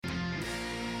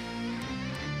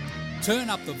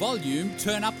Turn up the volume,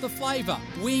 turn up the flavour.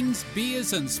 Wings,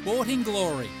 beers and sporting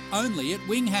glory. Only at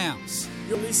Wing House.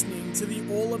 You're listening to the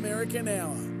All-American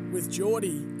Hour with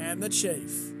Geordie and the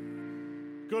Chief.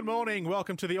 Good morning.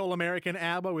 Welcome to the All-American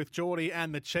Hour with Geordie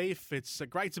and the Chief. It's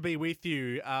great to be with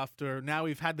you after now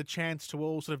we've had the chance to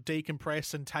all sort of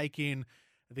decompress and take in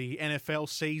the NFL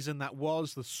season that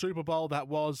was, the Super Bowl that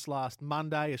was last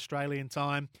Monday, Australian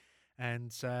time,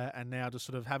 and now just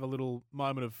sort of have a little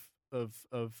moment of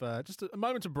just a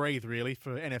moment to breathe, really,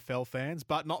 for NFL fans,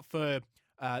 but not for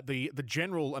the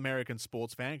general American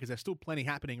sports fan, because there's still plenty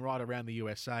happening right around the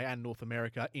USA and North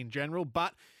America in general.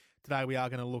 But today we are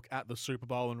going to look at the Super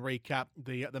Bowl and recap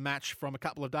the match from a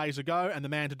couple of days ago. And the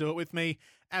man to do it with me,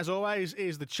 as always,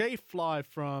 is the Chief, live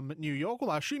from New York.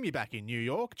 Well, I assume you're back in New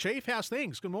York. Chief, how's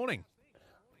things? Good morning.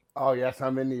 Oh, yes,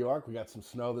 I'm in New York. We got some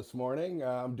snow this morning.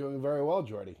 I'm doing very well,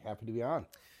 Geordie. Happy to be on.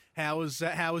 How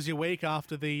was your week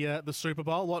after the Super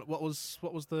Bowl? What was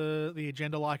the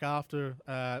agenda like after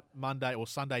Monday or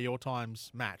Sunday your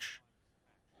time's match?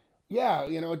 Yeah,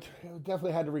 it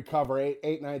definitely had to recover.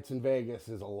 Eight nights in Vegas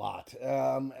is a lot,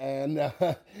 and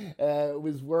it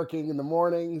was working in the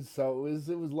mornings, so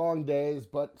it was long days,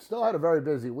 but still had a very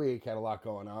busy week. Had a lot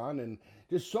going on, and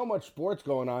just so much sports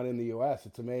going on in the U.S.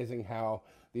 It's amazing how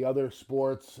the other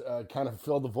sports kind of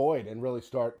fill the void and really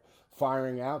start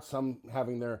firing out, some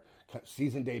having their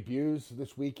season debuts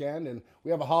this weekend, and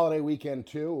we have a holiday weekend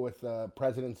too with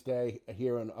President's Day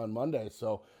here on Monday,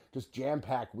 so just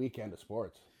jam-packed weekend of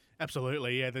sports.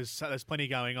 Absolutely, yeah. There's plenty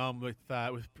going on with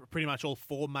pretty much all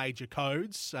four major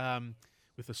codes.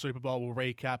 With the Super Bowl, we'll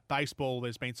recap. Baseball,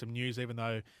 there's been some news, even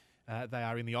though they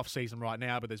are in the off-season right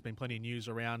now, but there's been plenty of news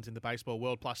around in the baseball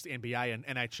world, plus the NBA and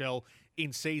NHL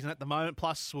in season at the moment.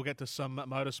 Plus, we'll get to some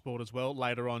motorsport as well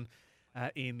later on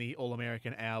in the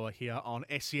All-American Hour here on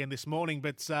SEN this morning.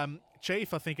 But,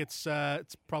 Chief, I think it's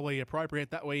probably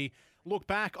appropriate that we look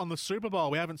back on the Super Bowl.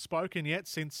 We haven't spoken yet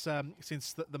since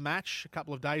the match a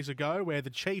couple of days ago, where the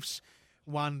Chiefs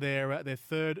won their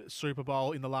third Super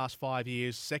Bowl in the last 5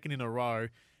 years, second in a row,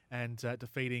 and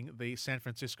defeating the San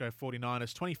Francisco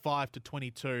 49ers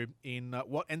 25-22 in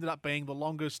what ended up being the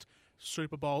longest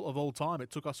Super Bowl of all time.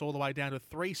 It took us all the way down to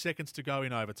 3 seconds to go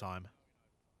in overtime.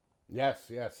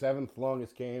 Yes, seventh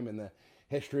longest game in the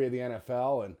history of the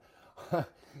NFL, and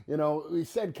we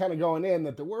said kind of going in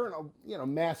that there weren't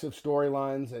massive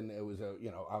storylines, and it was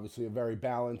obviously a very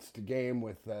balanced game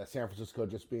with San Francisco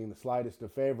just being the slightest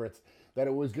of favorites. That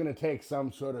it was going to take some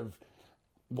sort of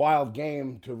wild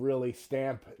game to really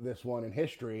stamp this one in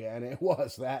history, and it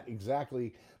was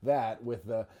exactly that with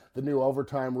the new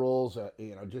overtime rules.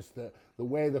 Just the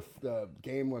way the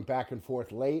game went back and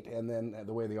forth late, and then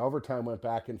the way the overtime went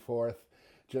back and forth,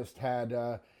 just had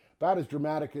about as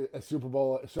dramatic a Super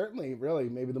Bowl, certainly really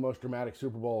maybe the most dramatic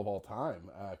Super Bowl of all time,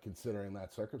 considering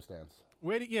that circumstance.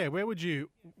 Where would you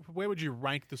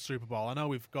rank the Super Bowl? I know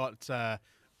we've got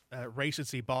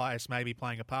recency bias maybe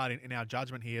playing a part in our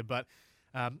judgment here, but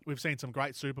we've seen some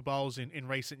great Super Bowls in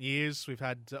recent years. We've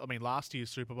had, last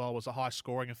year's Super Bowl was a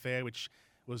high-scoring affair, which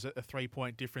was a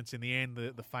 3-point difference in the end.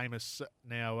 The famous,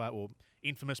 now,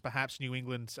 infamous perhaps, New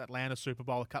England-Atlanta Super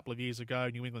Bowl a couple of years ago,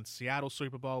 New England-Seattle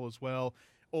Super Bowl as well,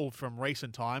 all from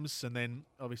recent times. And then,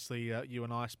 obviously, you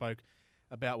and I spoke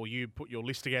about, you put your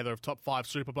list together of top 5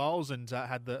 Super Bowls and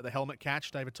had the helmet catch,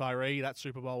 David Tyree. That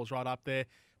Super Bowl was right up there,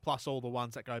 plus all the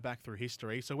ones that go back through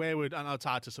history. So I know it's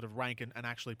hard to sort of rank and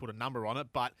actually put a number on it,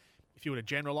 but if you were to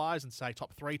generalise and say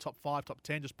top 3, top 5, top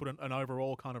 10, just put an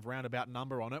overall kind of roundabout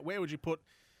number on it, where would you put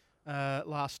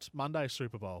last Monday's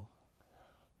Super Bowl?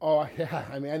 Oh, yeah.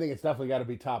 I think it's definitely got to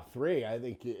be top 3. I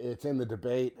think it's in the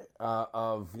debate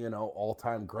of,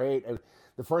 all-time great.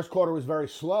 The first quarter was very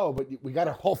slow, but we got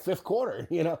a whole fifth quarter.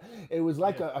 It was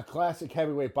like a classic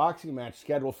heavyweight boxing match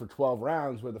scheduled for 12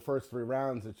 rounds, where the first 3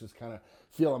 rounds, it's just kind of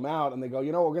feel them out, and they go,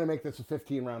 we're going to make this a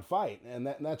 15-round fight. And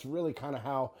that's really kind of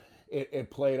how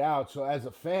it played out. So as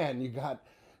a fan, you got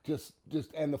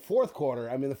and the fourth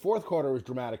quarter, the fourth quarter was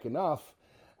dramatic enough.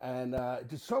 And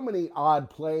just so many odd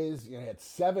plays. You had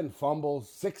 7 fumbles,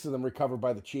 6 of them recovered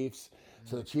by the Chiefs.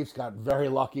 So the Chiefs got very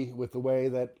lucky with the way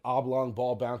that oblong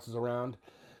ball bounces around.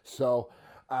 So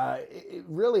it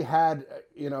really had,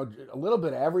 a little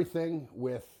bit of everything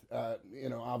with,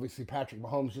 obviously Patrick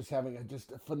Mahomes just having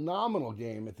a phenomenal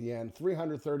game at the end.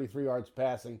 333 yards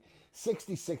passing,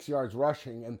 66 yards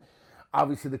rushing. And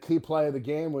obviously the key play of the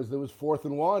game was there was 4th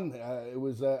and 1. It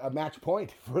was a match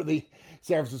point for the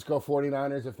San Francisco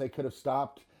 49ers if they could have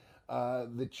stopped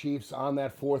the Chiefs on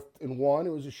that 4th and 1.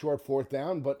 It was a short 4th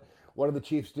down, but what do the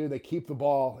Chiefs do? They keep the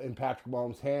ball in Patrick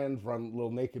Mahomes' hands, run a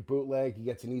little naked bootleg. He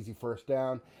gets an easy first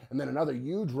down. And then another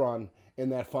huge run in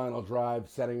that final drive,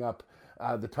 setting up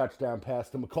the touchdown pass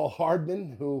to McCall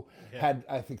Hardman, who had,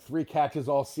 I think, 3 catches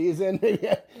all season. He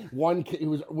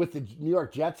was with the New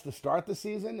York Jets to start the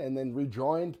season and then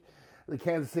rejoined the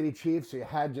Kansas City Chiefs. So you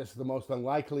had just the most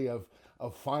unlikely of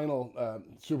final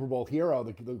Super Bowl hero,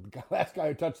 the last guy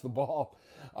who touched the ball.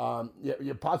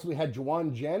 You possibly had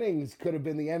Juwan Jennings, could have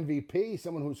been the MVP,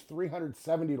 someone who's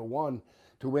 370-1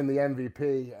 to win the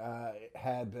MVP.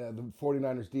 Had the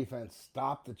 49ers defense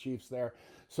stop the Chiefs there.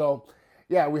 So,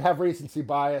 yeah, we have recency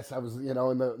bias. I was, in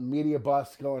the media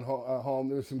bus going home.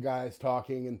 There were some guys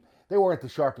talking, and they weren't the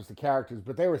sharpest of characters,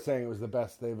 but they were saying it was the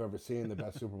best they've ever seen, the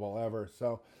best Super Bowl ever.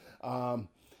 So,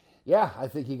 I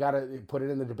think you got to put it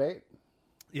in the debate.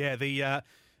 Yeah, the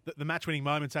match-winning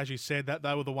moments, as you said, that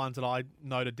they were the ones that I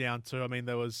noted down too. I mean,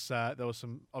 there was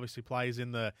some obviously plays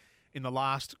in the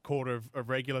last quarter of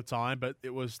regular time, but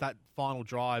it was that final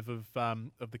drive of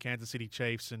the Kansas City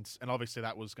Chiefs, and obviously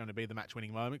that was going to be the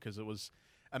match-winning moment because it was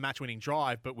a match-winning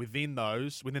drive. But within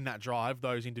that drive,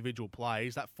 those individual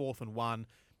plays, that 4th and 1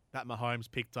 that Mahomes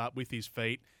picked up with his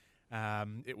feet,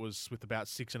 it was with about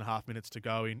 6.5 minutes to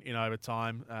go in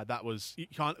overtime. That was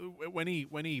when he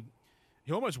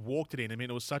almost walked it in. I mean,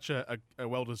 it was such a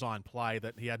well-designed play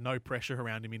that he had no pressure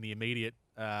around him in the immediate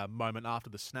moment after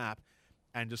the snap,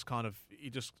 and he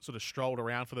just sort of strolled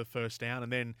around for the first down,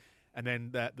 and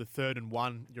then the 3rd and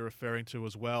 1 you're referring to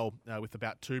as well, with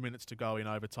about 2 minutes to go in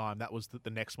overtime. That was the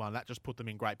next one. That just put them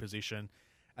in great position,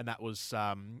 and that was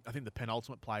I think the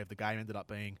penultimate play of the game ended up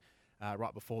being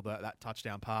right before that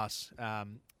touchdown pass.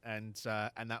 And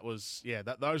that was,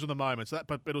 those were the moments.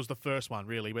 But it was the first one,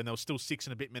 really, when there was still 6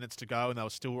 and a bit minutes to go, and they were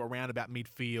still around about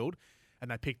midfield, and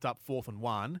they picked up 4th and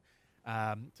 1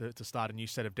 to start a new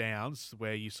set of downs,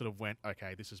 where you sort of went,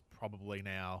 okay, this is probably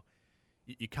now,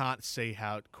 you can't see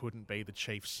how it couldn't be the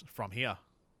Chiefs from here.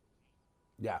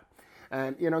 Yeah.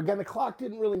 And, again, the clock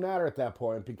didn't really matter at that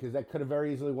point because that could have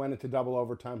very easily went into double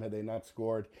overtime had they not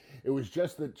scored. It was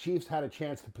just the Chiefs had a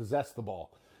chance to possess the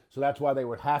ball. So that's why they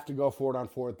would have to go for it on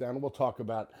 4th down. We'll talk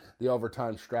about the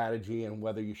overtime strategy and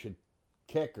whether you should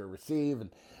kick or receive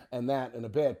and that in a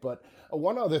bit. But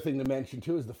one other thing to mention,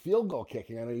 too, is the field goal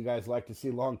kicking. I know you guys like to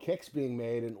see long kicks being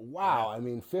made. And, wow,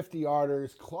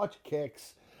 50-yarders, clutch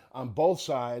kicks on both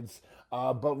sides.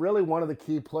 But really one of the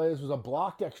key plays was a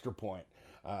blocked extra point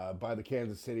by the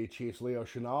Kansas City Chiefs, Leo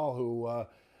Chenal, who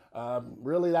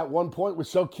really that 1 point was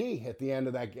so key at the end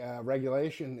of that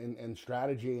regulation and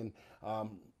strategy, and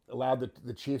allowed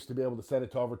the Chiefs to be able to send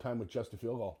it to overtime with just a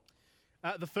field goal.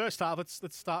 The first half, let's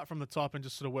start from the top and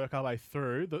just sort of work our way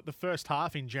through. The first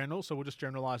half in general, so we'll just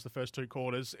generalise the first 2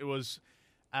 quarters. It was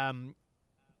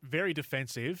very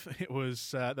defensive. It was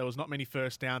there was not many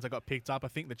first downs that got picked up. I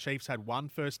think the Chiefs had 1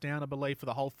 first down, I believe, for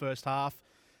the whole first half.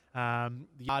 The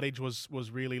yardage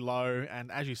was really low,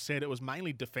 and as you said, it was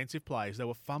mainly defensive plays. There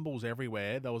were fumbles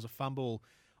everywhere. There was a fumble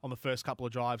on the first couple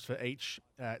of drives for each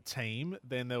team.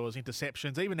 Then there was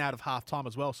interceptions, even out of halftime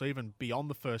as well. So even beyond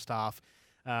the first half,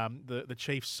 the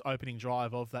Chiefs' opening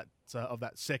drive of that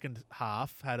second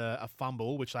half had a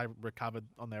fumble, which they recovered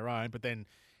on their own, but then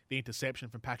the interception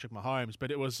from Patrick Mahomes. But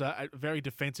it was a very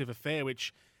defensive affair,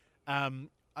 which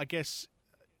I guess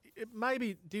it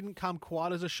maybe didn't come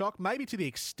quite as a shock. Maybe to the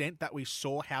extent that we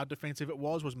saw how defensive it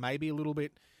was maybe a little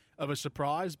bit of a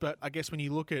surprise. But I guess when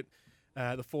you look at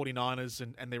the 49ers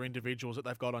and their individuals that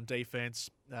they've got on defense,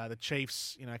 the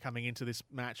Chiefs, coming into this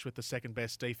match with the second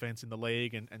best defense in the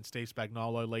league, and Steve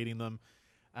Spagnuolo leading them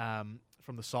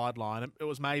from the sideline. It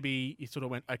was maybe you sort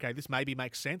of went, okay, this maybe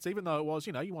makes sense, even though it was,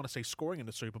 you want to see scoring in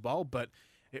the Super Bowl, but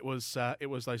it was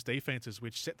those defenses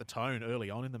which set the tone early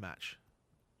on in the match.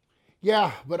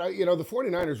 Yeah, but the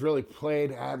 49ers really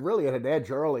really at an edge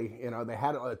early. They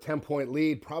had a 10-point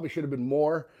lead, probably should have been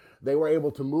more. They were able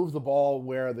to move the ball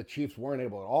where the Chiefs weren't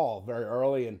able at all very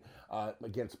early. And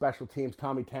again, special teams,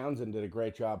 Tommy Townsend did a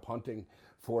great job punting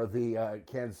for the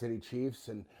Kansas City Chiefs.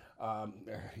 And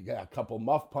a couple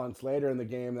muff punts later in the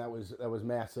game that was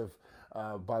massive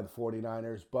by the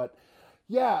 49ers. But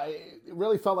yeah, it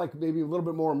really felt like maybe a little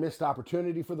bit more missed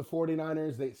opportunity for the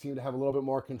 49ers. They seemed to have a little bit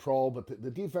more control, but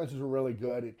the defenses were really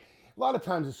good. A lot of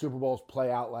times the Super Bowls play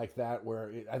out like that,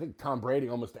 where I think Tom Brady,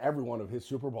 almost every one of his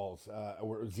Super Bowls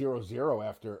were 0-0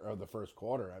 after the first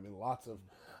quarter. I mean, lots of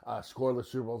scoreless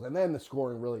Super Bowls. And then the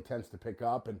scoring really tends to pick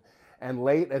up. And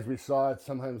late, as we saw,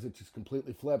 sometimes it just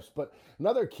completely flips. But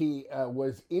another key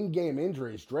was in-game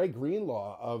injuries. Dre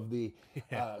Greenlaw of the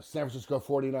San Francisco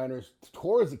 49ers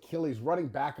tore his Achilles running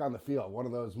back on the field. One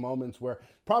of those moments where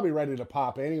probably ready to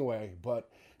pop anyway,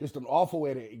 but just an awful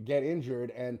way to get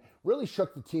injured and really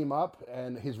shook the team up.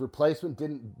 And his replacement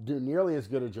didn't do nearly as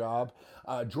good a job.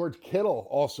 George Kittle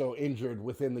also injured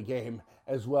within the game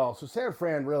as well. So San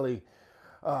Fran really...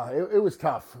 it was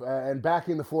tough, and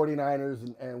backing the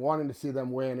 49ers and wanting to see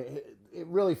them win, it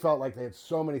really felt like they had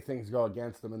so many things go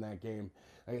against them in that game.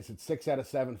 Like I said, 6 out of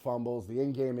 7 fumbles, the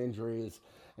in-game injuries,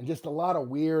 and just a lot of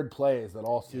weird plays that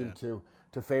all seemed to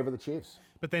favor the Chiefs.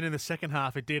 But then in the second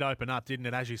half, it did open up, didn't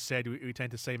it? As you said, we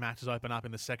tend to see matches open up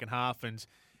in the second half, and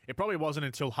it probably wasn't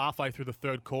until halfway through the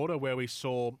third quarter where we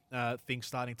saw things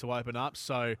starting to open up.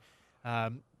 So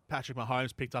Patrick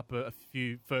Mahomes picked up a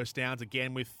few first downs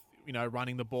again with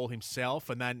running the ball himself,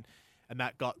 and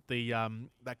that got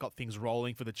things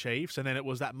rolling for the Chiefs. And then it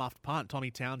was that muffed punt,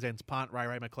 Tommy Townsend's punt, Ray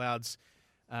McLeod's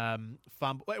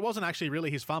fumble. It wasn't actually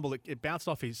really his fumble. It bounced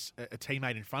off a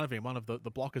teammate in front of him, one of the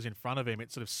blockers in front of him.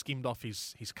 It sort of skimmed off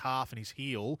his calf and his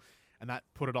heel, and that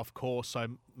put it off course. So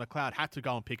McLeod had to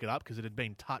go and pick it up because it had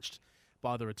been touched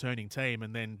by the returning team,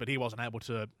 but he wasn't able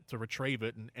to retrieve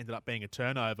it, and ended up being a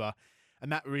turnover.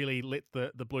 And that really lit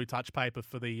the blue touch paper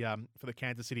for the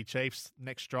Kansas City Chiefs.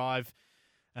 Next drive,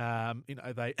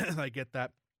 they get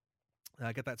that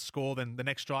score. Then the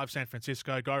next drive, San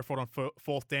Francisco go for it on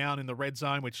fourth down in the red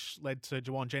zone, which led to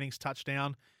Juwan Jennings'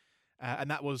 touchdown,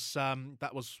 and that was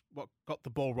what got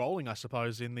the ball rolling, I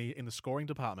suppose, in the scoring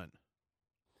department.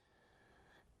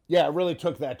 Yeah, it really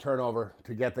took that turnover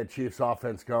to get the Chiefs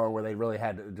offense going, where they really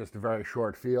had just a very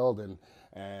short field, and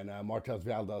Martellus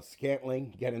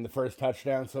Valdez-Scantling getting the first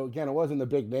touchdown. So again, it wasn't the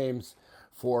big names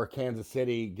for Kansas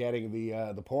City getting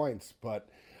the points, but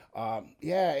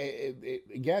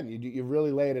again, you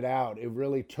really laid it out. It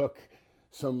really took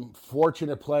some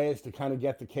fortunate plays to kind of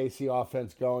get the KC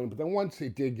offense going, but then once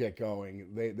it did get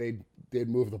going, they did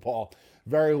move the ball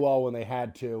very well when they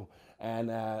had to.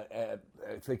 And I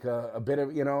think a bit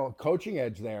of, coaching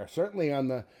edge there. Certainly on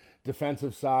the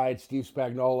defensive side, Steve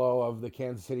Spagnuolo of the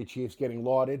Kansas City Chiefs getting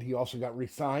lauded. He also got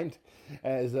re-signed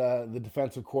as the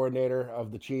defensive coordinator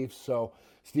of the Chiefs. So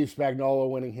Steve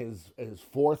Spagnuolo winning his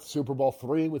fourth Super Bowl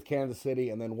III with Kansas City,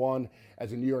 and then one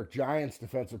as a New York Giants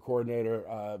defensive coordinator,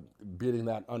 beating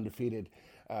that undefeated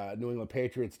New England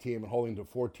Patriots team and holding to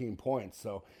 14 points.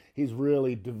 So he's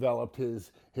really developed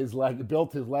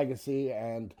built his legacy,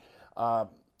 and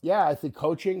I think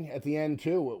coaching at the end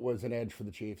too was an edge for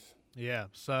the Chiefs. Yeah,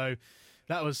 so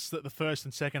that was the first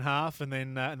and second half, and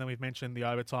then we've mentioned the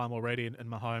overtime already, and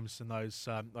Mahomes and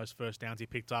those first downs he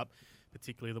picked up,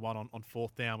 particularly the one on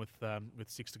fourth down with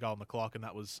 6 to go on the clock, and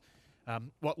that was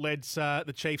what led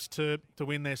the Chiefs to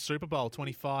win their Super Bowl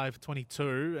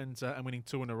 25-22 and winning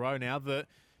 2 in a row now. The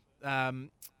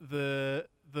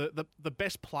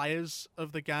best players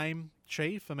of the game,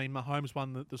 Chief. I mean, Mahomes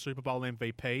won the Super Bowl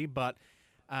MVP, but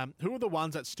who are the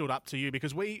ones that stood up to you?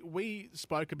 Because we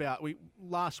spoke about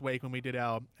last week when we did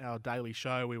our daily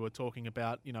show, we were talking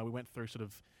about, we went through sort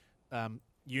of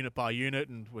unit by unit,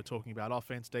 and we're talking about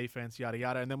offense, defense, yada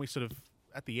yada, and then we sort of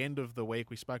at the end of the week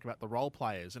we spoke about the role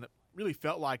players, and it really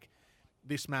felt like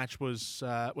this match was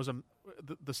the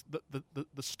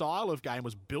style of game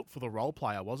was built for the role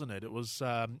player, wasn't it? It was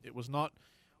not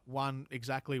one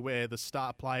exactly where the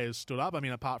star players stood up. I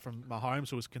mean, apart from Mahomes,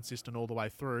 who was consistent all the way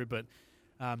through, but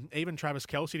even Travis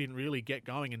Kelce didn't really get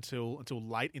going until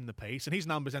late in the piece, and his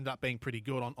numbers ended up being pretty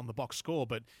good on the box score.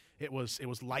 But it was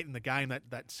late in the game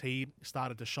that he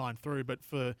started to shine through. But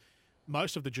for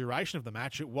most of the duration of the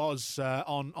match, it was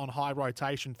on high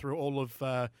rotation through all of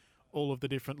the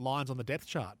different lines on the depth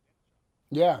chart.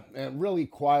 Yeah, and really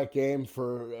quiet game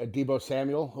for Deebo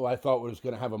Samuel, who I thought was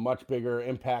going to have a much bigger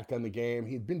impact on the game.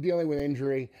 He'd been dealing with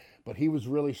injury, but he was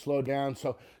really slowed down.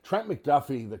 So Trent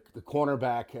McDuffie, the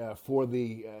cornerback for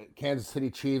the Kansas City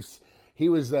Chiefs, he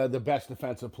was the best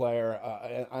defensive player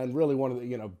and really one of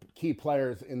the key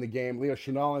players in the game. Leo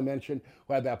Chenal, I mentioned,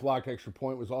 who had that blocked extra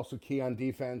point, was also key on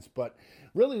defense. But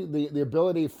really the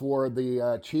ability for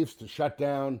the Chiefs to shut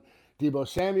down Deebo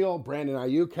Samuel. Brandon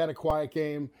Ayuk had a quiet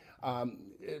game.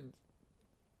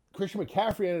 Christian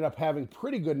McCaffrey ended up having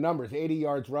pretty good numbers, 80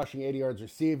 yards rushing, 80 yards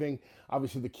receiving.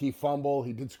 Obviously the key fumble,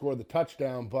 he did score the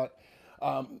touchdown, but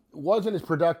wasn't as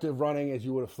productive running as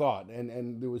you would have thought.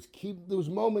 And there was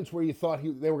moments where you thought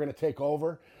they were going to take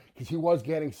over, because he was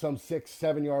getting some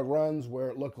 6-7 yard runs where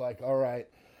it looked like, all right,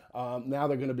 now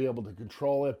they're going to be able to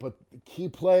control it. But the key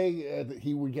play,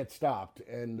 he would get stopped.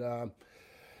 And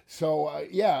So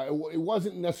it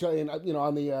wasn't necessarily,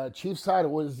 on the Chiefs side,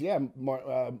 it was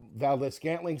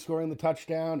Valdez-Scantling scoring the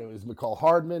touchdown. It was McCall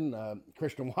Hardman,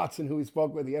 Christian Watson, who we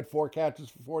spoke with. He had 4 catches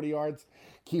for 40 yards,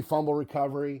 key fumble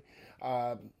recovery,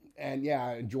 and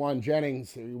Juwan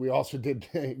Jennings. We also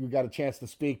we got a chance to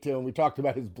speak to him. We talked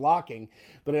about his blocking,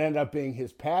 but it ended up being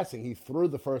his passing. He threw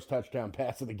the first touchdown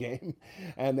pass of the game,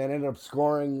 and then ended up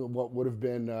scoring what would have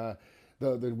been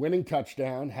the winning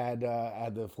touchdown had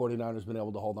the 49ers been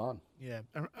able to hold on. Yeah,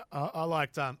 I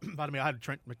liked. Pardon me, I had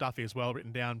Trent McDuffie as well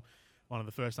written down. One of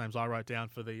the first names I wrote down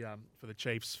for the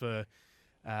Chiefs for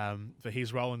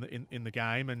his role in the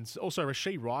game, and also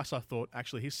Rashee Rice. I thought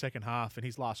actually his second half and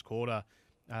his last quarter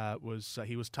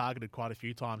he was targeted quite a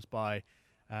few times by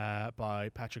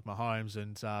Patrick Mahomes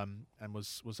and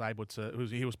was able to.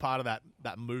 He was part of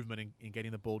that movement in getting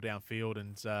the ball downfield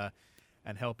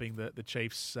and helping the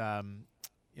Chiefs,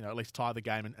 at least tie the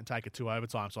game and take it to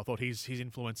overtime. So I thought his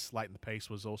influence late in the piece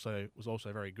was also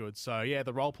very good. So yeah,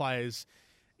 the role players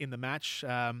in the match,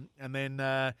 and then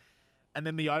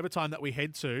the overtime that we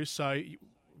head to. So we've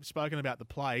spoken about the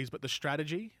plays, but the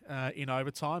strategy in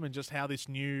overtime and just how the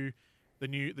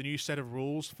new set of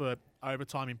rules for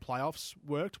overtime in playoffs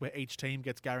worked, where each team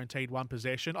gets guaranteed one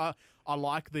possession. I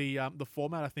like the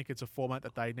format. I think it's a format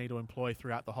that they need to employ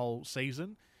throughout the whole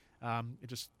season.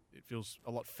 It feels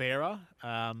a lot fairer,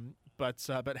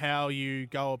 but how you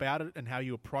go about it and how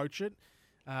you approach it.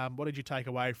 What did you take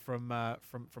away from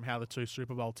how the two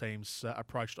Super Bowl teams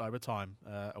approached overtime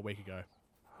a week ago?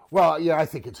 Well, yeah, I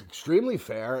think it's extremely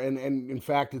fair, and in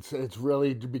fact, it's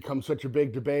really become such a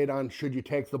big debate on should you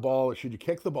take the ball or should you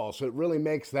kick the ball. So it really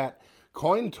makes that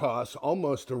coin toss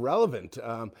almost irrelevant.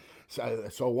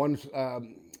 So one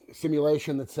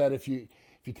simulation that said if you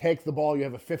take the ball, you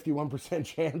have a 51%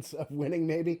 chance of winning,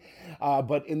 maybe.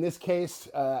 But in this case,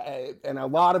 and a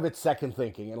lot of it's second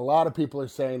thinking, and a lot of people are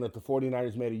saying that the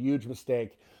 49ers made a huge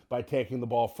mistake by taking the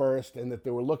ball first, and that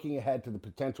they were looking ahead to the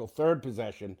potential third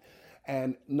possession,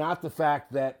 and not the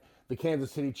fact that the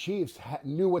Kansas City Chiefs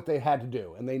knew what they had to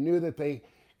do. And they knew that a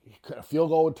field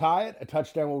goal would tie it, a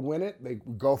touchdown would win it. They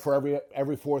would go for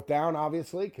every fourth down,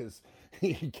 obviously, because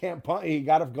you can't punt. You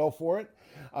got to go for it.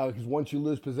 Because once you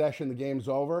lose possession, the game's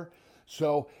over.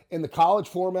 So in the college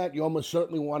format, you almost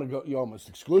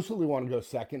exclusively want to go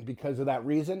second because of that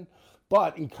reason.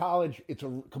 But in college, it's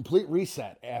a complete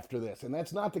reset after this, and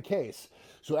that's not the case.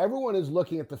 So everyone is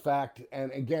looking at the fact,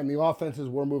 and again, the offenses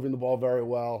were moving the ball very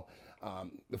well.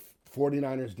 The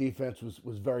 49ers defense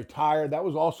was very tired. That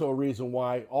was also a reason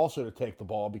why also to take the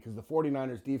ball, because the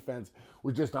 49ers defense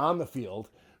was just on the field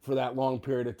for that long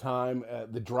period of time,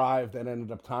 the drive that ended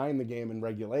up tying the game in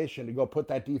regulation, to go put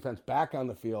that defense back on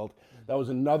the field. That was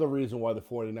another reason why the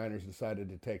 49ers decided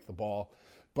to take the ball.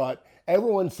 But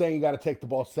everyone's saying you got to take the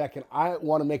ball second. I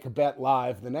want to make a bet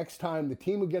live. The next time the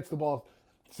team who gets the ball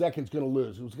second is going to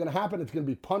lose. What's going to happen, it's going to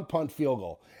be punt, field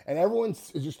goal. And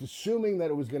everyone's just assuming that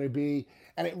it was going to be,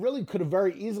 and it really could have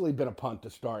very easily been a punt to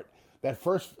start. That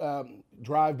first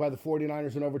drive by the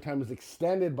 49ers in overtime was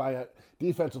extended by a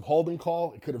defensive holding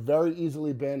call. It could have very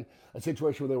easily been a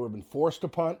situation where they would have been forced to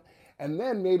punt and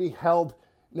then maybe held.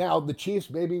 Now, the Chiefs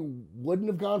maybe wouldn't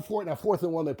have gone for it. Now, 4th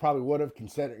and 1, they probably would have,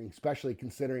 especially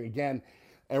considering, again,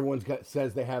 everyone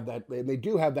says they have that. They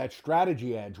do have that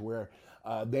strategy edge where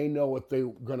they know what they're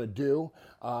going to do.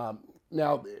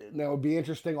 Now, it would be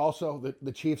interesting also that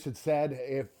the Chiefs had said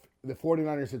if the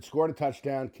 49ers had scored a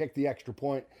touchdown, kicked the extra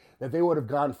point, that they would have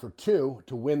gone for 2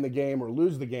 to win the game or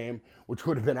lose the game, which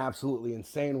would have been absolutely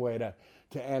insane way to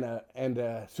end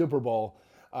a Super Bowl.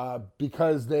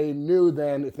 Because they knew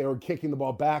then if they were kicking the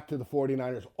ball back to the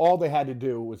 49ers, all they had to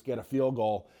do was get a field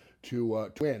goal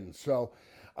to win. So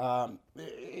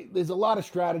there's a lot of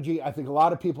strategy. I think a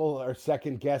lot of people are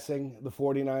second-guessing the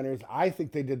 49ers. I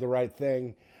think they did the right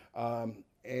thing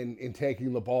in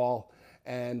taking the ball.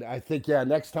 And I think,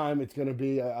 next time it's going to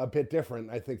be a bit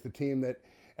different. I think the team that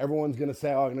everyone's going to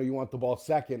say, oh, you want the ball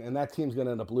second, and that team's going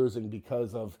to end up losing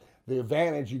because of the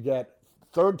advantage you get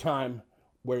third time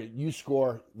where you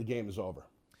score, the game is over.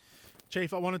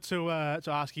 Chief, I wanted to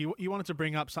ask you, you wanted to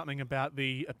bring up something about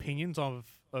the opinions of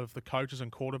the coaches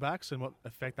and quarterbacks and what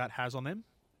effect that has on them?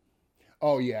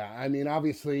 Oh, yeah. I mean,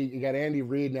 obviously, you got Andy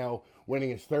Reid now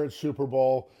winning his 3rd Super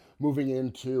Bowl, moving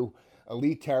into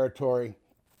elite territory.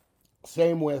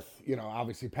 Same with,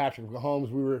 obviously Patrick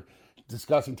Mahomes. We were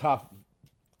discussing top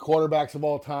quarterbacks of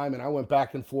all time, and I went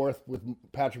back and forth with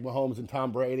Patrick Mahomes and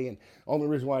Tom Brady, and the only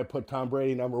reason why I put Tom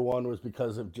Brady number 1 was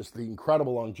because of just the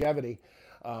incredible longevity.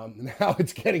 Now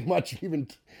it's getting much even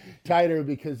tighter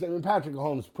because, I mean, Patrick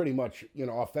Mahomes pretty much,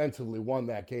 offensively won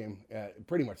that game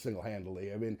pretty much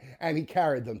single-handedly. I mean, and he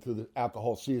carried them throughout the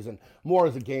whole season, more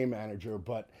as a game manager.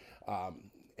 But,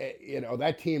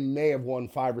 that team may have won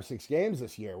 5 or 6 games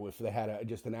this year if they had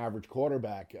just an average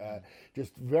quarterback.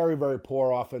 Just very, very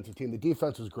poor offensive team. The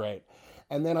defense was great.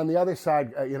 And then on the other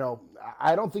side,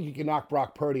 I don't think you can knock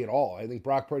Brock Purdy at all. I think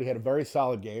Brock Purdy had a very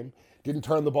solid game. Didn't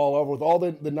turn the ball over with all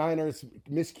the Niners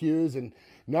miscues, and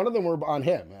none of them were on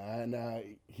him. And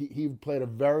he played a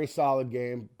very solid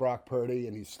game, Brock Purdy,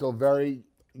 and he's still very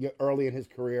early in his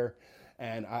career.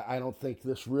 And I don't think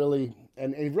this really,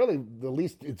 and really, the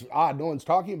least, it's odd, no one's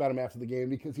talking about him after the game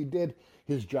because he did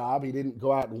his job. He didn't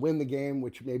go out and win the game,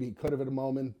 which maybe he could have at a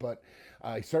moment, but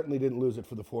he certainly didn't lose it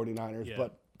for the 49ers. Yeah.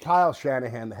 But Kyle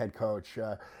Shanahan, the head coach,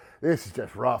 this is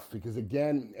just rough because,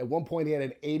 again, at one point he had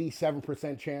an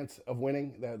 87% chance of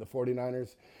winning the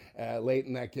 49ers late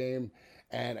in that game.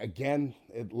 And again,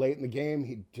 late in the game,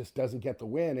 he just doesn't get the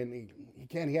win. And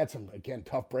he had some, again,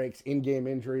 tough breaks, in-game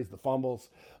injuries, the fumbles.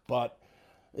 But,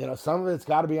 some of it's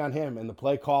got to be on him and the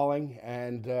play calling.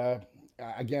 And,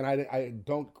 again, I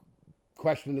don't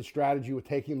question the strategy with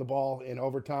taking the ball in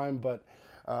overtime, but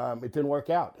it didn't work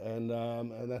out, and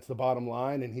that's the bottom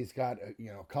line. And he's got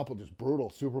a couple just brutal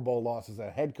Super Bowl losses as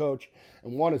a head coach,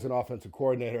 and one as an offensive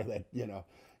coordinator that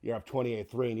you're up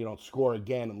 28-3 and you don't score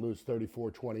again and lose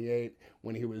 34-28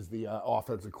 when he was the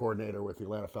offensive coordinator with the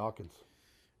Atlanta Falcons.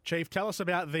 Chief, tell us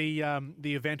about the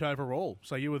event overall.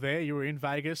 So you were there, you were in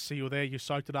Vegas, so you were there, you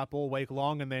soaked it up all week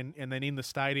long, and then in the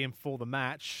stadium for the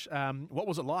match. What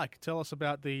was it like? Tell us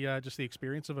about just the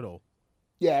experience of it all.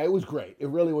 Yeah, it was great. It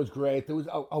really was great. There was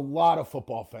a lot of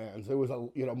football fans. There was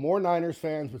more Niners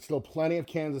fans, but still plenty of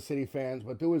Kansas City fans.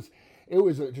 But it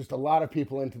was just a lot of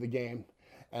people into the game,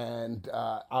 and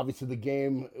obviously the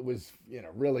game was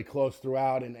really close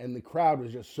throughout, and the crowd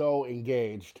was just so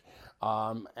engaged.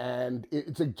 And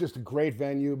it's just a great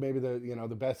venue. Maybe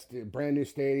the best brand new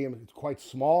stadium. It's quite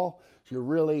small, so you're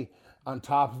really on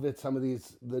top of it. Some of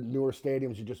the newer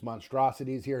stadiums are just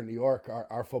monstrosities. Here in New York,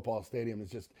 our football stadium is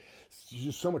just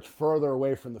so much further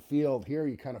away from the field. Here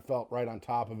you kind of felt right on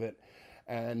top of it.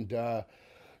 And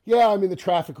the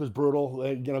traffic was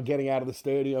brutal, getting out of the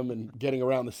stadium and getting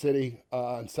around the city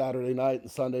on Saturday night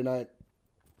and Sunday night.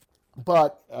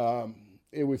 But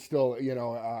it was still,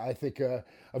 I think a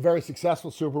very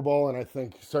successful Super Bowl, and I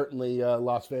think certainly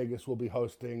Las Vegas will be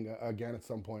hosting again at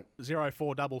some point.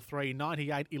 0433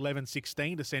 98 11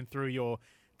 16 to send through your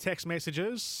text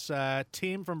messages.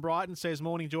 Tim from Brighton says,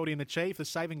 "Morning, Geordie and the Chief. The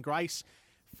saving grace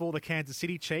for the Kansas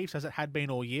City Chiefs, as it had been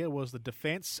all year, was the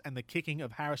defence and the kicking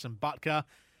of Harrison Butker,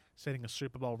 setting a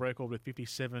Super Bowl record with a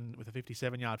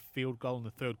 57-yard field goal in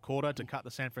the third quarter to cut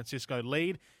the San Francisco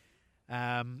lead."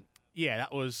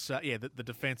 That was the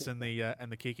defense and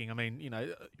the kicking. I mean,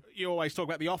 you always talk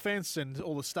about the offense and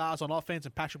all the stars on offense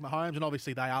and Patrick Mahomes, and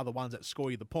obviously they are the ones that score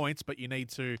you the points, but you need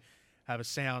to have a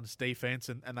sound defense,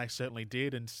 and they certainly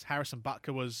did. And Harrison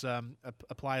Butker was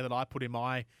a player that I put in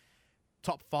my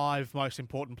top 5 most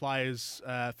important players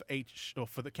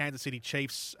for the Kansas City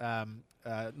Chiefs,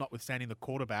 notwithstanding the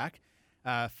quarterback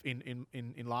in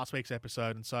last week's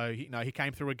episode. And so he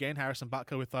came through again, Harrison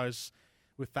Butker,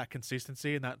 with that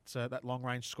consistency and that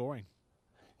long-range scoring.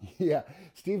 Yeah,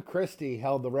 Steve Christie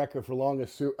held the record for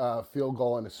longest field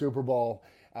goal in a Super Bowl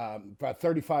about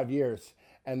 35 years,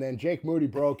 and then Jake Moody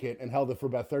broke it and held it for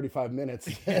about 35 minutes,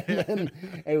 and then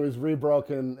it was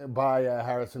rebroken by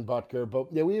Harrison Butker.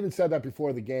 But we even said that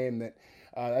before the game that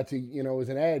that's it was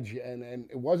an edge, and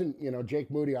it wasn't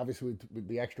Jake Moody obviously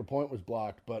the extra point was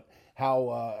blocked, but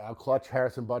how clutch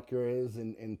Harrison Butker is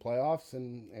in playoffs,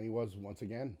 and he was once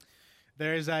again.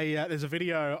 There's a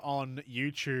video on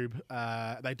YouTube.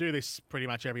 They do this pretty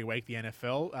much every week, the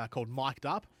NFL, called Mic'd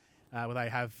Up, where they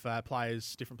have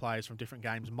different players from different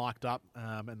games mic'd up,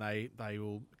 and they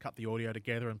will cut the audio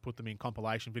together and put them in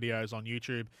compilation videos on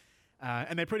YouTube.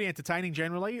 And they're pretty entertaining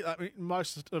generally.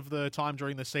 Most of the time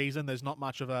during the season, there's not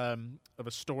much of a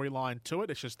storyline to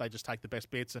it. It's just they just take the best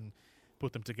bits and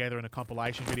put them together in a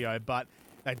compilation video. But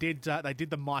they did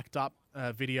the mic'd up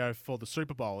video for the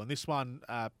Super Bowl, and this one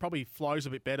probably flows a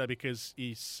bit better because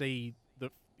you see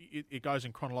it goes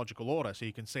in chronological order, so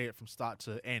you can see it from start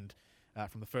to end,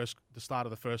 from the start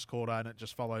of the first quarter, and it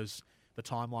just follows the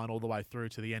timeline all the way through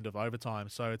to the end of overtime.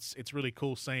 So it's really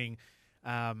cool seeing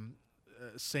from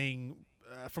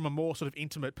a more sort of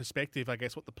intimate perspective, I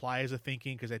guess, what the players are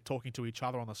thinking, because they're talking to each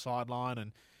other on the sideline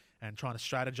and trying to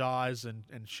strategize and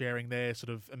sharing their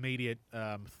sort of immediate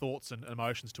thoughts and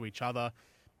emotions to each other.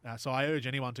 So I urge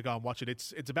anyone to go and watch it.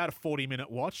 It's about a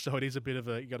 40-minute watch, so it is a bit of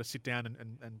you got to sit down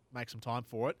and make some time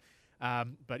for it.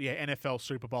 But yeah, NFL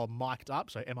Super Bowl mic'd up,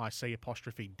 so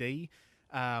MIC''D.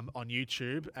 On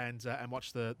YouTube and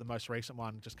watch the most recent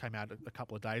one, just came out a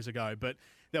couple of days ago. But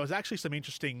there was actually some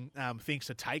interesting things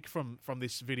to take from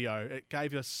this video. It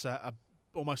gave us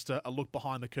almost a look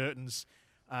behind the curtains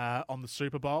on the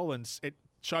Super Bowl, and it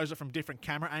shows it from different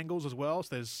camera angles as well.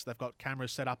 So they've got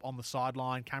cameras set up on the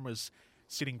sideline, cameras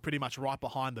sitting pretty much right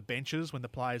behind the benches when the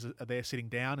players are there sitting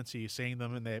down, and so you're seeing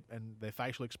them and their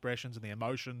facial expressions and their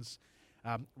emotions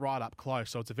right up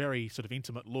close. So it's a very sort of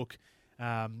intimate look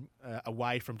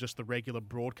away from just the regular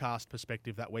broadcast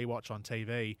perspective that we watch on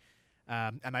TV.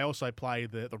 And they also play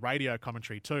the radio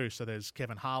commentary too. So there's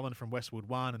Kevin Harlan from Westwood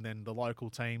One, and then the local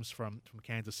teams from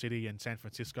Kansas City and San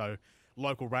Francisco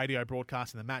local radio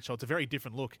broadcasting the match. So it's a very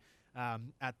different look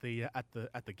at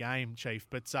the game, Chief.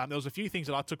 But there was a few things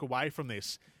that I took away from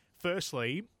this.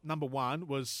 Firstly, number one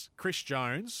was Chris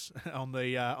Jones on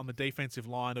the defensive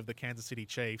line of the Kansas City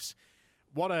Chiefs.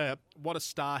 What a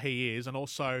star he is, and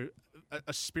also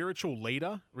a spiritual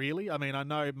leader, really. I mean, I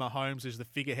know Mahomes is the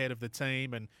figurehead of the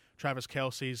team, and Travis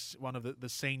Kelce's one of the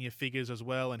senior figures as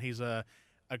well, and he's a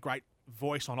great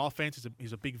voice on offense.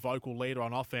 He's a big vocal leader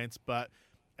on offense, but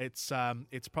it's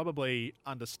probably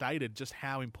understated just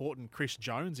how important Chris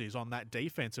Jones is on that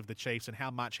defense of the Chiefs and how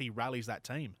much he rallies that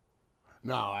team.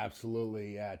 No,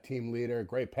 absolutely. Team leader,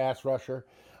 great pass rusher.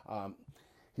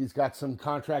 He's got some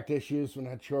contract issues. We're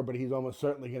not sure, but he's almost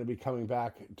certainly going to be coming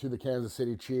back to the Kansas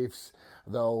City Chiefs.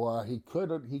 Though he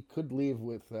could leave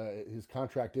with his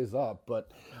contract is up.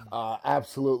 But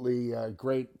absolutely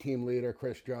great team leader,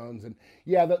 Chris Jones. And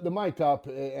yeah, the mic'd up,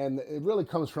 and it really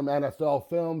comes from NFL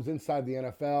films inside the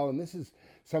NFL. And this is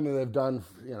something they've done,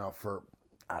 for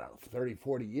 30,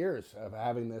 40 years of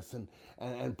having this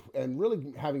and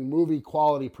really having movie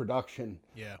quality production.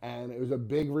 Yeah. And it was a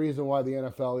big reason why the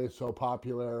NFL is so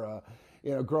popular.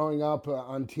 Growing up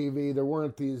on TV, there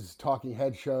weren't these talking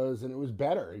head shows, and it was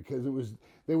better because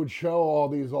they would show all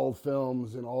these old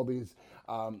films and all these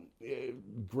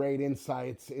great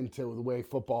insights into the way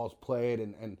football's played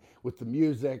and with the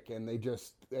music, and they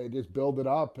just build it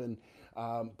up and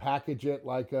package it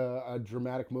like a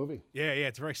dramatic movie. Yeah,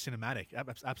 it's very cinematic.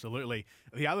 Absolutely.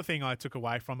 The other thing I took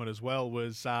away from it as well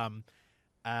was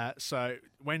so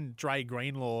when Dre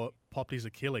Greenlaw popped his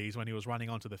Achilles when he was running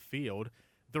onto the field,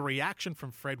 the reaction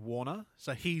from Fred Warner,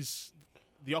 so he's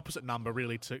the opposite number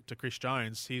really to Chris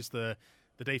Jones. He's the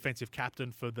defensive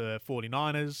captain for the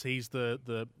 49ers. He's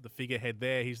the figurehead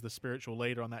there. He's the spiritual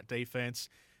leader on that defense.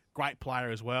 Great player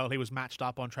as well. He was matched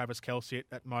up on Travis Kelce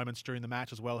at moments during the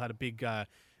match as well. Had a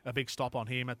big stop on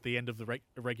him at the end of the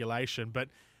regulation. But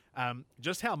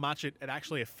just how much it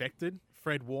actually affected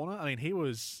Fred Warner. I mean, he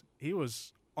was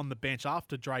on the bench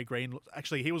after Dre Greenlaw.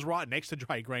 Actually, he was right next to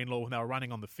Dre Greenlaw when they were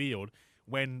running on the field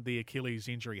when the Achilles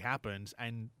injury happened.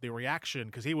 And the reaction,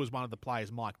 because he was one of the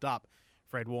players mic'd up,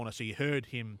 Fred Warner, so you heard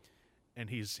him and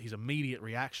his immediate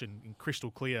reaction in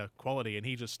crystal clear quality, and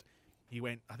he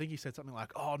went, I think he said something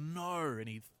like, "Oh no," and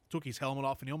he took his helmet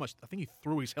off, and he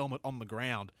threw his helmet on the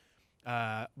ground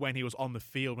when he was on the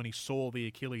field, when he saw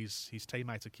his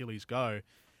teammate's Achilles go.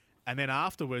 And then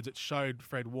afterwards it showed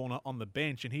Fred Warner on the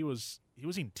bench, and he was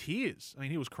in tears. I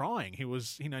mean, he was crying. He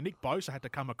was, Nick Bosa had to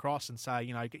come across and say,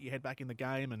 get your head back in the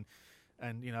game and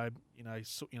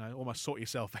almost sort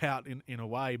yourself out in a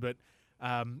way. But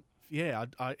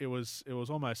it was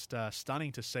almost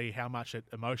stunning to see how much it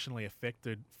emotionally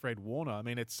affected Fred Warner. I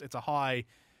mean, it's a high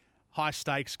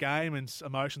stakes game, and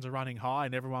emotions are running high,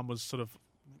 and everyone was sort of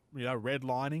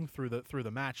redlining through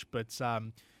the match. But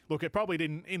look, it probably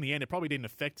didn't in the end. It probably didn't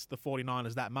affect the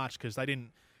 49ers that much because they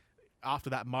didn't.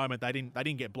 After that moment, they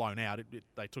didn't get blown out.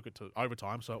 They took it to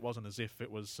overtime, so it wasn't as if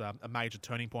it was a major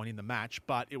turning point in the match.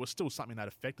 But it was still something that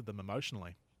affected them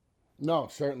emotionally. No,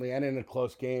 certainly, and in a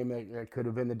close game, it could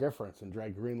have been the difference, and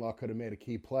Dre Greenlaw could have made a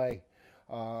key play.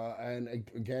 And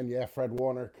again, Fred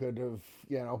Warner could have,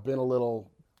 been a little.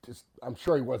 I'm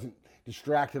sure he wasn't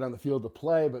distracted on the field to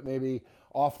play, but maybe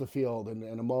off the field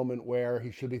in a moment where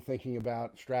he should be thinking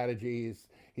about strategies.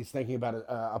 He's thinking about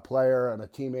a player and a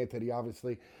teammate that he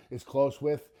obviously is close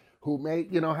with, who may,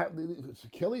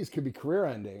 Achilles could be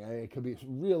career-ending. It could be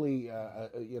really,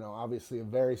 obviously a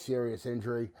very serious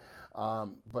injury.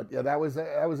 But yeah, that was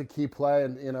a key play,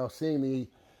 and seeing the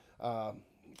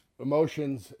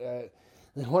emotions.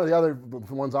 One of the other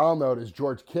ones I'll note is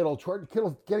George Kittle. George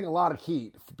Kittle's getting a lot of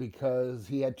heat because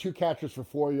he had 2 catches for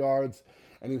 4 yards,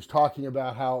 and he was talking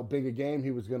about how big a game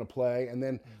he was going to play. And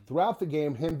then throughout the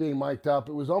game, him being mic'd up,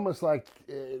 it was almost like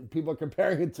people are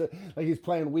comparing it to like he's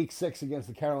playing Week 6 against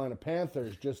the Carolina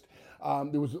Panthers. Just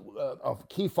there was a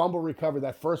key fumble recovery,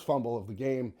 that first fumble of the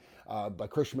game by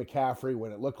Christian McCaffrey,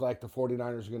 when it looked like the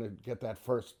 49ers were going to get that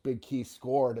first big key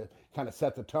score to kind of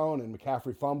set the tone, and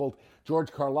McCaffrey fumbled.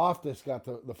 George Karlaftis got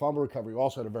the fumble recovery, who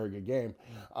also had a very good game.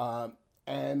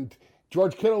 And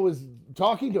George Kittle was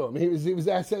talking to him. He was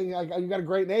asking, like, "You got a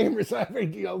great name," or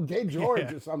something, "Hey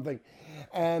George," or something.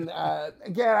 And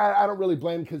again, I don't really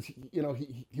blame him, because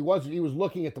he was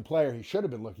looking at the player he should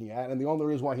have been looking at, and the only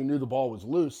reason why he knew the ball was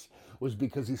loose was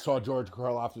because he saw George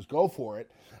Karlaftis go for it.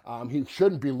 He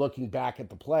shouldn't be looking back at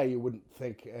the play, you wouldn't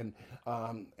think, and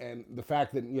the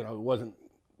fact that it wasn't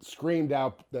screamed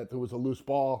out that there was a loose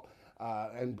ball,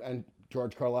 and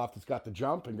George Karlaftis got the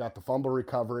jump and got the fumble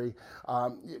recovery.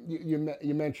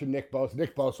 You mentioned Nick Bosa.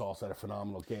 Nick Bosa also had a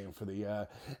phenomenal game for the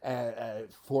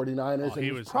 49ers. And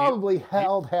he was probably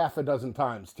held half a dozen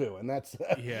times, too. And that's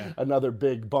another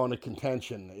big bone of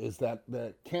contention, is that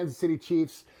the Kansas City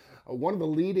Chiefs are one of the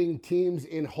leading teams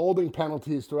in holding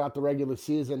penalties throughout the regular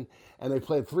season. And they've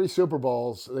played 3 Super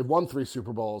Bowls. They've won 3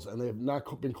 Super Bowls, and they've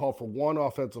not been called for one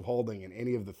offensive holding in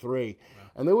any of the 3.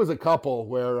 And there was a couple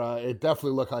where it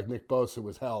definitely looked like Nick Bosa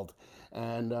was held.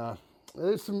 And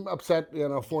there's some upset,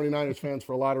 49ers fans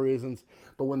for a lot of reasons.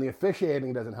 But when the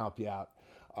officiating doesn't help you out,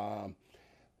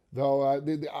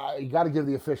 you got to give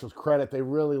the officials credit. They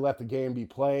really let the game be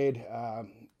played. A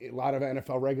lot of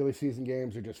NFL regular season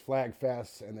games are just flag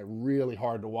fests, and they're really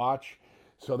hard to watch.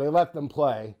 So they let them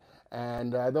play.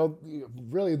 And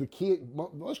really the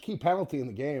most key penalty in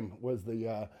the game was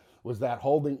that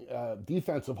holding,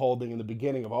 defensive holding in the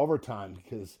beginning of overtime,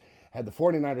 because had the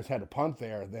 49ers had to punt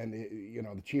there, then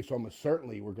the Chiefs almost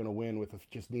certainly were going to win with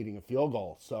just needing a field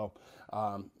goal. So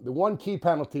the one key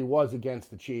penalty was against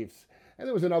the Chiefs. And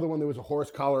there was another one. There was a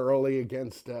horse collar early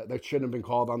against that shouldn't have been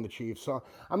called on the Chiefs. So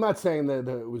I'm not saying that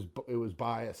it was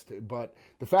biased, but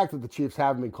the fact that the Chiefs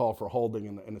haven't been called for holding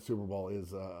in the Super Bowl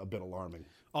is a bit alarming.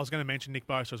 I was going to mention Nick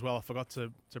Bosa as well. I forgot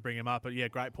to bring him up, but yeah,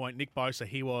 great point. Nick Bosa,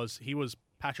 he was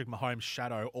Patrick Mahomes'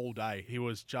 shadow all day. He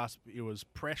was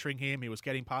pressuring him. He was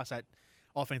getting past that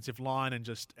offensive line and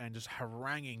just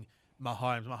haranguing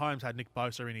Mahomes. Mahomes had Nick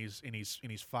Bosa in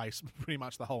his face pretty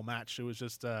much the whole match. It was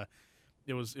just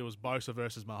it was Bosa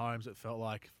versus Mahomes, it felt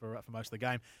like, for most of the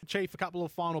game. Chief, a couple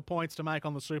of final points to make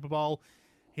on the Super Bowl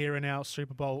here in our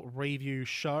Super Bowl review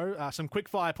show. Some quick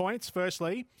fire points.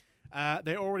 Firstly,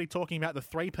 they're already talking about the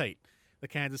three-peat, the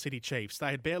Kansas City Chiefs. They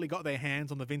had barely got their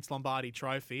hands on the Vince Lombardi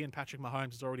trophy, and Patrick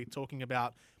Mahomes is already talking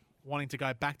about wanting to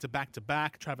go back to back to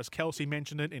back. Travis Kelce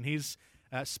mentioned it in his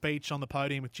speech on the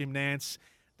podium with Jim Nantz.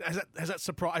 Has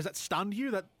that stunned you?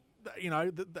 That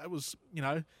was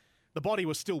the body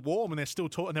was still warm, and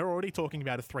they're already talking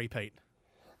about a three-peat.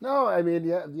 No, I mean,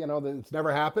 it's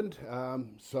never happened,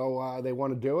 so they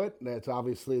want to do it. That's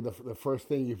obviously the first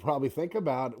thing you probably think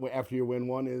about after you win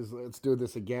one is, let's do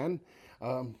this again.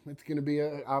 It's going to be,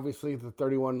 obviously, the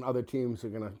 31 other teams are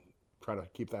going to try to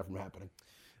keep that from happening.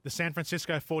 The San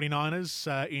Francisco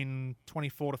 49ers, in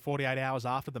 24 to 48 hours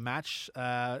after the match,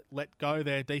 let go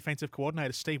their defensive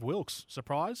coordinator, Steve Wilkes.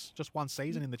 Surprise? Just one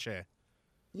season in the chair.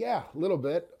 Yeah, a little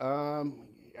bit. I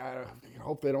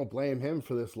hope they don't blame him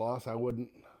for this loss. I wouldn't.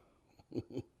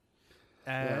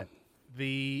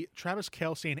 The Travis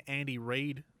Kelce and Andy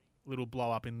Reid little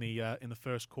blow up in the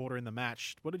first quarter in the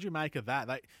match. What did you make of that?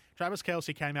 Travis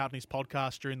Kelce came out in his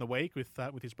podcast during the week with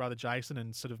his brother Jason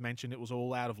and sort of mentioned it was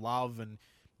all out of love, and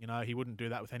he wouldn't do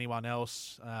that with anyone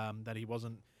else. That he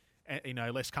wasn't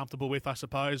less comfortable with, I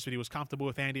suppose, but he was comfortable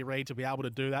with Andy Reid to be able to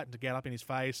do that and to get up in his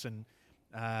face and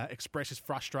express his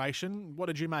frustration. What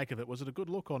did you make of it? Was it a good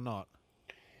look or not?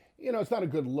 It's not a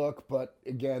good look, but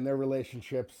again, their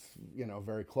relationship's,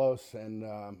 very close. And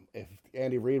if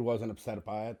Andy Reid wasn't upset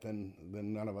by it, then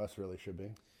none of us really should be.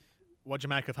 What'd you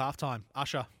make of halftime?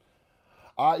 Usher?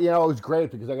 It was great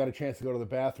because I got a chance to go to the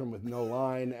bathroom with no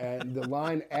line. And the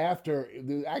line after,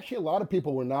 actually a lot of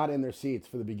people were not in their seats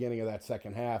for the beginning of that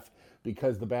second half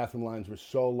because the bathroom lines were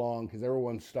so long because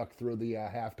everyone stuck through the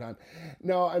halftime.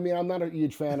 No, I mean, I'm not a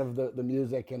huge fan of the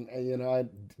music, and I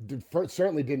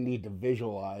certainly didn't need to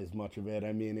visualize much of it.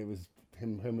 I mean, it was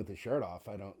him with his shirt off.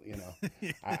 I don't,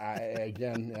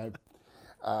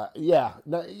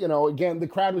 again, the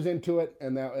crowd was into it,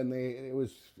 it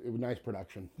was nice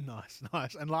production. Nice.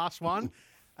 And last one.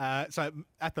 So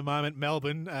at the moment,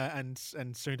 Melbourne and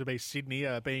soon to be Sydney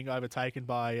are being overtaken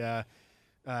by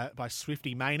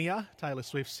Swiftie Mania. Taylor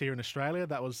Swift's here in Australia.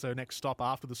 That was her next stop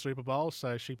after the Super Bowl.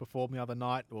 So she performed the other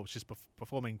night, she's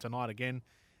performing tonight again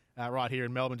right here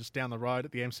in Melbourne, just down the road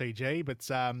at the MCG. But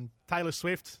Taylor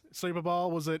Swift, Super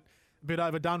Bowl, was it a bit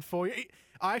overdone for you?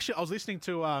 I was listening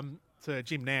to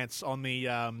Jim Nantz on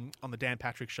the Dan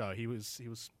Patrick show. He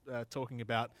was talking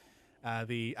about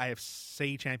the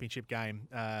AFC Championship game,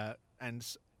 and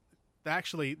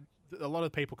actually a lot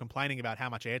of people complaining about how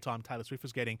much airtime Taylor Swift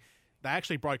was getting. They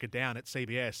actually broke it down at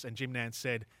CBS, and Jim Nantz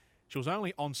said she was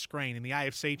only on screen in the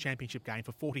AFC Championship game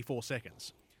for 44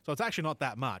 seconds. So it's actually not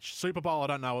that much. Super Bowl, I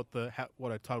don't know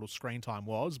what her total screen time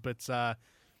was, but I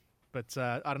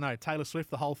don't know. Taylor Swift,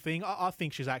 the whole thing, I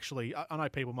think she's actually, I know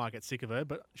people might get sick of her,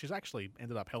 but she's actually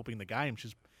ended up helping the game.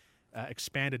 She's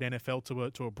expanded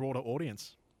NFL to a broader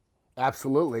audience.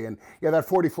 Absolutely. And yeah, that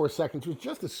 44 seconds was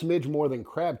just a smidge more than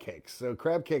crab cakes. So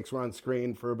crab cakes were on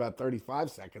screen for about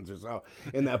 35 seconds or so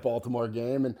in that Baltimore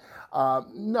game. And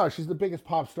no, she's the biggest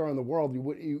pop star in the world.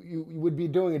 You would be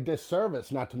doing a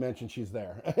disservice not to mention she's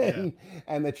there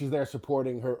and that she's there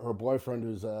supporting her boyfriend,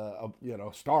 who's a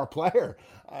star player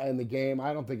in the game.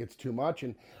 I don't think it's too much.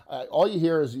 And all you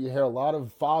hear a lot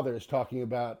of fathers talking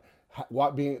about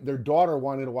their daughter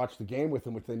wanted to watch the game with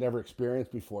them, which they never experienced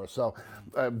before. So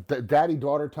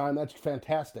daddy-daughter time, that's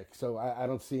fantastic. So I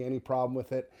don't see any problem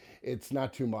with it. It's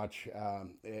not too much.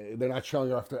 They're not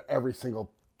showing off to every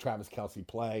single Travis Kelce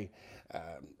play.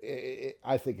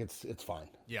 I think it's fine.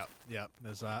 Yeah.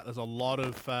 There's a lot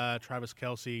of Travis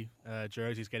Kelce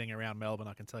jerseys getting around Melbourne,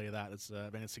 I can tell you that. It's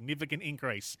been a significant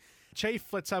increase. Chief,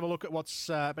 let's have a look at what's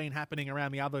been happening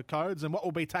around the other codes and what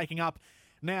will be taking up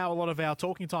now a lot of our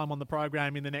talking time on the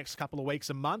program in the next couple of weeks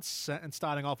and months, and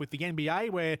starting off with the NBA,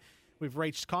 where we've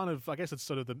reached kind of, I guess it's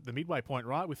sort of the midway point,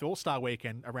 right, with All-Star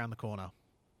Weekend around the corner.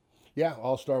 Yeah,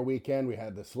 All-Star Weekend. We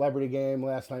had the celebrity game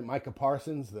last night. Micah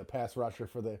Parsons, the pass rusher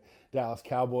for the Dallas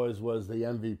Cowboys, was the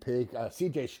MVP.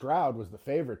 C.J. Stroud was the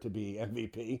favorite to be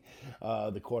MVP,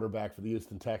 the quarterback for the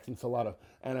Houston Texans. So a lot of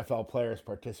NFL players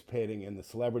participating in the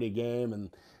celebrity game,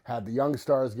 and had the Young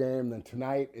Stars game. Then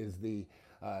tonight is the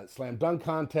slam dunk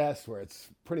contest, where it's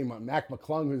pretty much Mac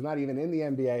McClung, who's not even in the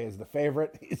NBA, is the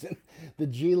favorite. He's in the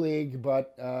G League,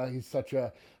 but he's such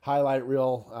a highlight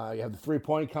reel. You have the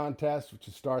 3-point contest, which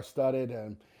is star-studded,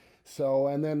 and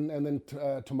then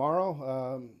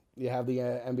tomorrow you have the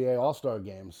NBA All-Star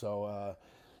game. So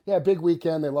yeah, big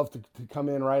weekend. They love to come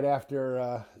in right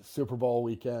after Super Bowl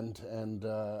weekend and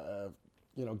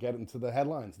get into the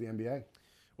headlines, the NBA.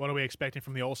 What are we expecting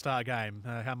from the All-Star game?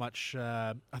 How much?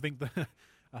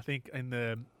 I think in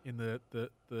the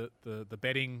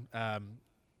betting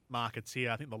markets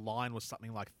here, I think the line was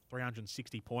something like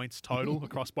 360 points total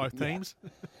across both teams.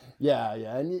 Yeah,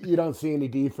 and you don't see any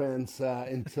defense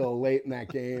until late in that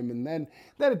game, and then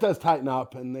it does tighten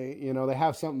up, and they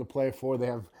have something to play for. They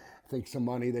have, I think, some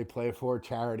money they play for,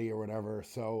 charity or whatever.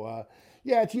 So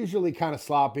yeah, it's usually kind of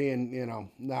sloppy and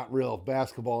not real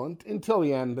basketball until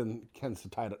the end, and tends to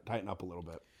tighten up a little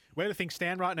bit. Where do things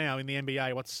stand right now in the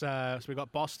NBA? So we've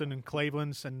got Boston and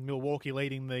Cleveland and Milwaukee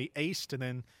leading the East, and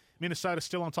then Minnesota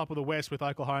still on top of the West with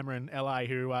Oklahoma and LA,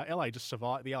 who LA just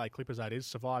survived, the LA Clippers that is,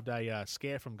 survived a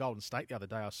scare from Golden State the other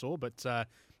day I saw, but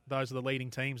those are the leading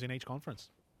teams in each conference.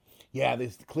 Yeah, the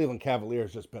Cleveland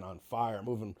Cavaliers just been on fire,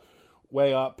 moving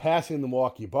way up, passing the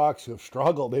Milwaukee Bucks, who have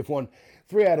struggled. They've won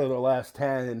 3 out of their last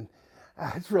 10, and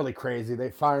it's really crazy.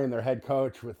 They're firing their head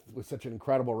coach with such an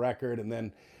incredible record, and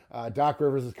then Doc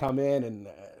Rivers has come in and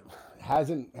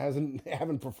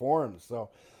haven't performed. So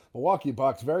Milwaukee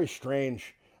Bucks, very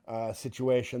strange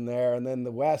situation there. And then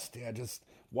the West, just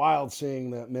wild seeing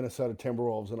the Minnesota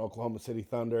Timberwolves and Oklahoma City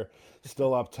Thunder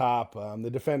still up top. The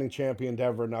defending champion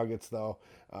Denver Nuggets, though,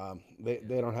 they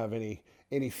don't have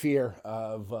any fear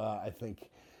of I think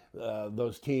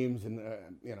those teams, and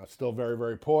still very,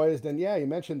 very poised. And yeah, you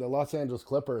mentioned the Los Angeles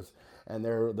Clippers and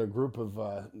their group of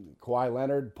Kawhi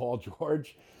Leonard, Paul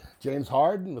George, James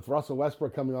Harden, with Russell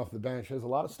Westbrook coming off the bench. There's a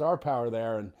lot of star power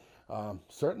there, and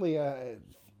certainly a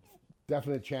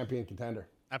definite champion contender.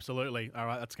 Absolutely. All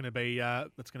right, that's going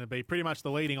to be pretty much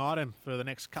the leading item for the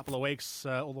next couple of weeks,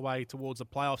 all the way towards the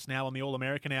playoffs now on the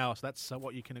All-American Hour. So that's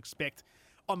what you can expect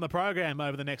on the program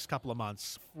over the next couple of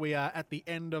months. We are at the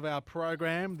end of our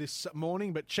program this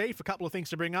morning, but Chief, a couple of things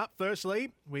to bring up.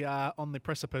 Firstly, we are on the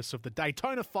precipice of the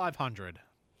Daytona 500.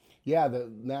 Yeah,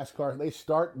 the NASCAR, they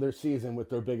start their season with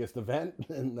their biggest event,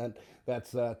 and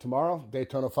that's tomorrow,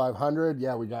 Daytona 500.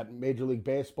 Yeah, we got Major League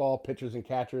Baseball, pitchers and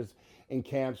catchers in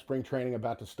camp. Spring training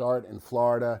about to start in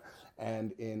Florida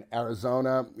and in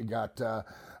Arizona. We got the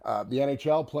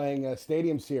NHL playing a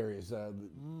stadium series,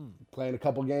 playing a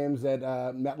couple games at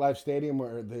MetLife Stadium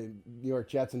where the New York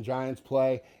Jets and Giants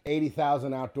play.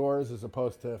 80,000 outdoors as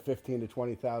opposed to 15 to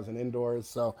 20,000 indoors.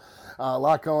 So a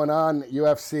lot going on.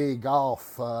 UFC,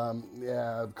 golf,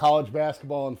 college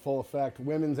basketball in full effect,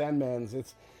 women's and men's.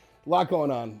 It's a lot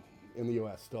going on in the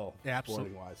U.S. still,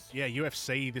 sporting-wise. Yeah,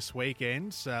 UFC this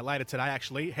weekend. Later today,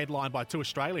 actually, headlined by two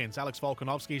Australians. Alex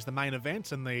Volkanovski is the main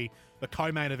event, and the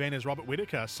co-main event is Robert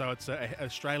Whittaker. So it's an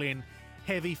Australian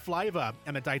heavy flavour.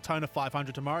 And a Daytona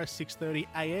 500 tomorrow, 6:30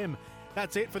 a.m.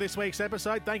 That's it for this week's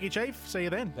episode. Thank you, Chief. See you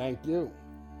then. Thank you.